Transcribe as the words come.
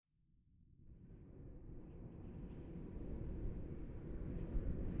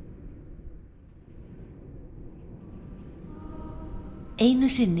Einu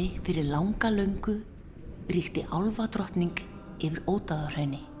sinni fyrir langa löngu ríkti Álfadrottning yfir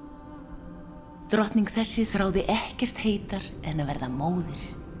Ódáðahrauni. Drottning þessi þráði ekkert heitar en að verða móðir.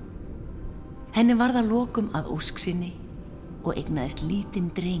 Henni varð að lokum að ósk sinni og eignaðist lítinn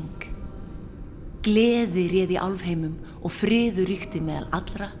dreng. Gleði réði álfheimum og friður ríkti meðal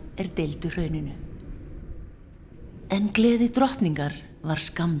allra deildu hrauninu. En gleði drottningar var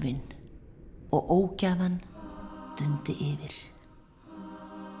skammvinn og ógjafan dundi yfir.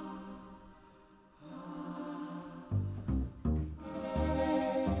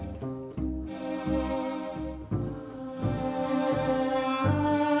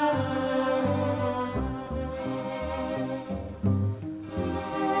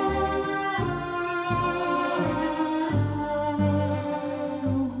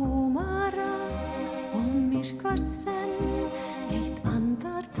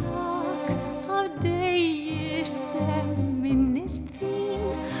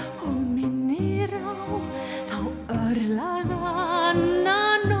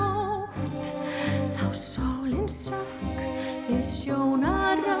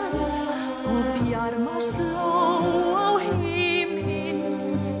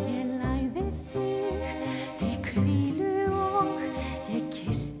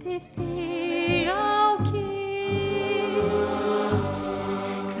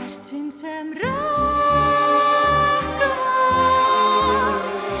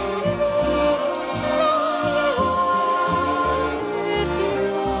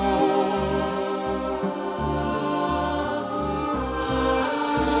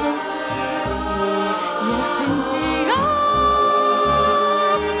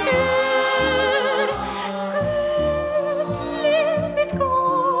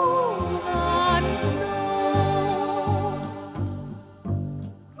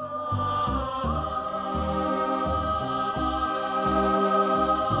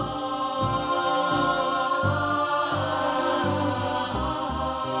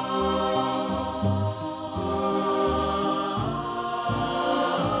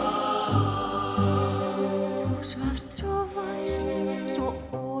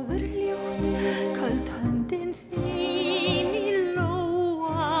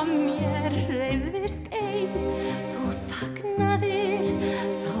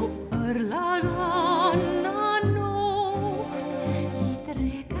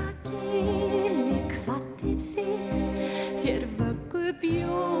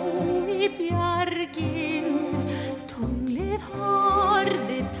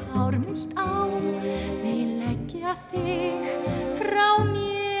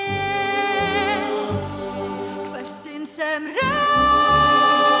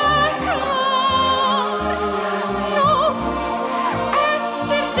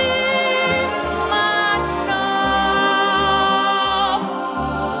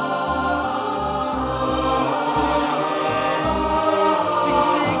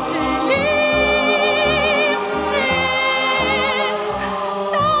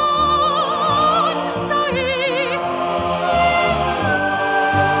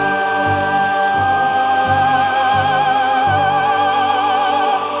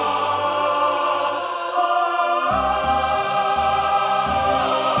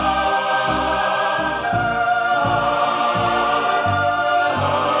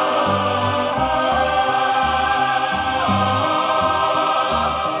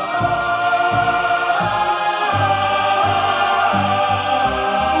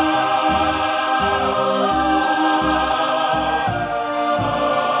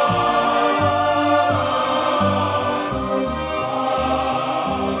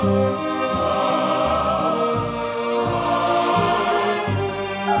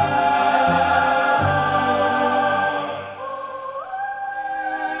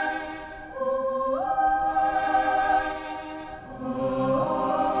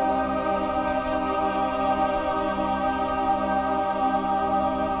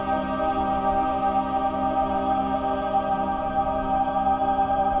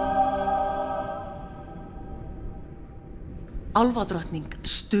 Álfadrottning,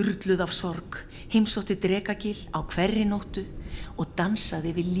 sturluð af sorg, heimsótti Tragically á hverri nóttu og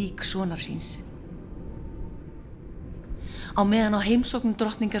dansaði við lík sonar síns. Á meðan á heimsóknum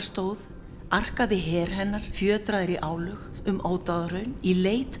drottningar stóð, arkaði her hennar fjötraðir í álug Ódáðahraun í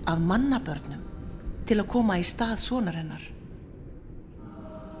leit að mannabörnum til að koma í stað sonar hennar.